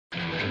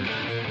Here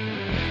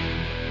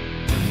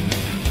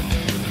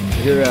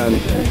on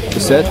the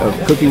set of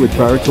Cooking with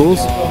Power Tools,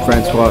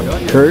 Francois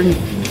Kern,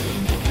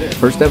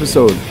 first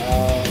episode.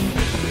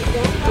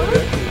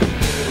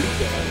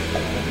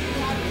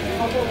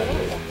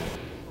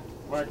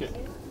 Mark it.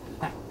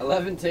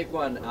 11, take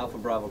 1, Alpha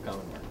Bravo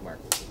comment mark.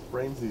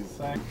 Framesies.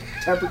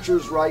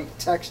 Temperature's right,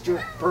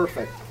 texture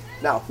perfect.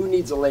 Now, who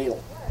needs a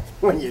ladle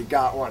when you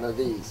got one of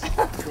these?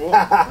 Cool.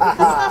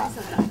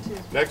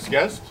 Next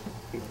guest.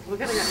 We're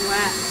gonna get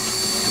wet.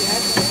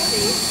 Yes,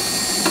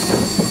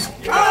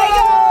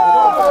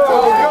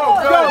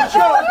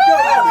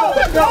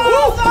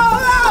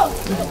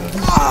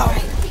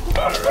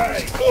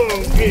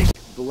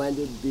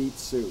 Blended beet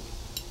soup.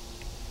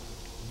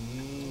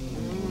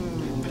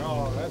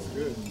 Oh, that's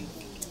good.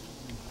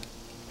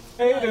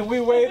 And we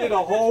waited a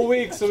whole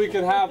week so we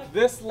could have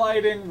this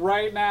lighting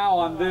right now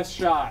on this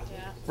shot.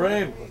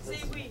 Frame.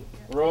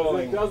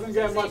 Rolling. It doesn't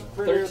get much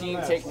prettier 13,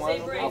 than take this.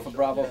 1, Alpha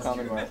Bravo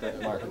comment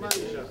mark.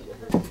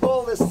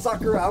 Pull this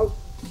sucker out,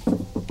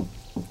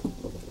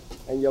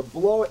 and you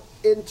blow it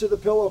into the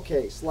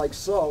pillowcase like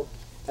so,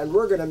 and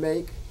we're gonna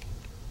make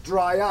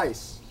dry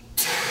ice.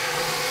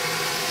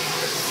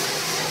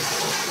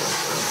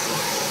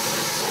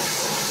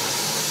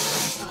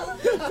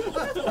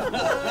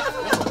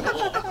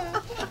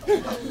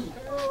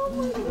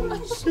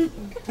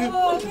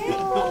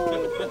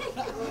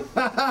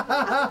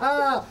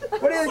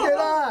 What do you get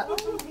at?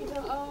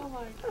 oh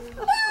my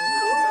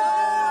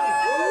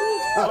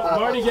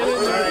I'm already getting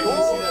there. You see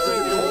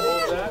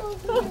that?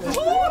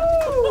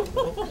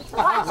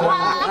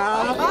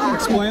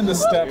 Explain the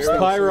steps.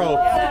 Pyro.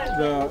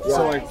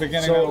 So like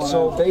beginning of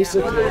So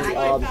basically,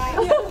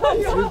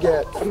 if you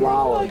get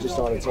flour just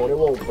on its own, it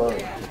won't burn.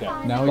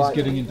 now But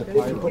if you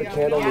put a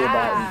candle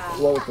nearby and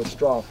blow with the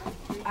straw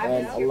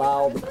and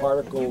allow the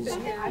particles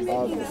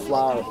of the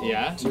flour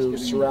to be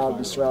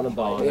surrounded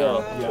by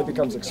air, it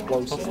becomes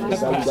explosive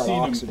because now you've got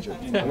oxygen.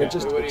 And it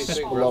just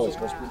explodes.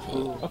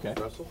 Okay.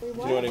 Do you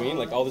know what I mean?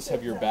 Like all this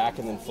have your back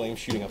and then flames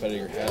shooting up out of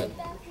your head.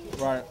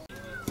 Right.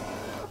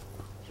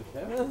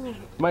 Am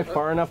I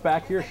far enough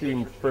back here or should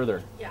we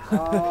further?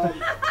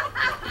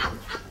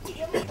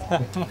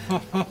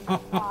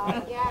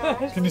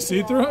 Can you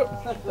see through it?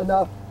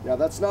 Enough. Yeah,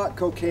 that's not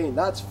cocaine.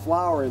 That's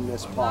flour in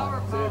this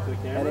pot.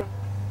 And it,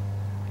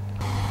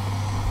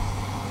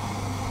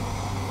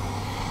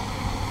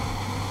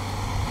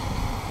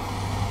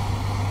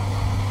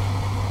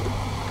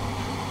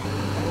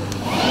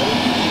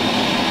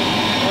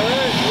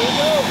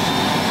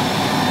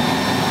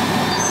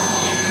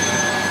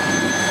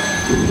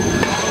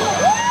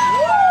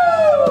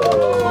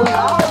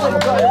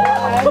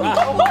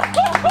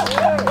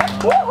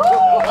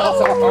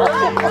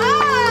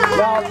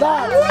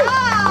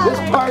 now this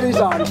party's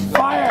on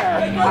fire!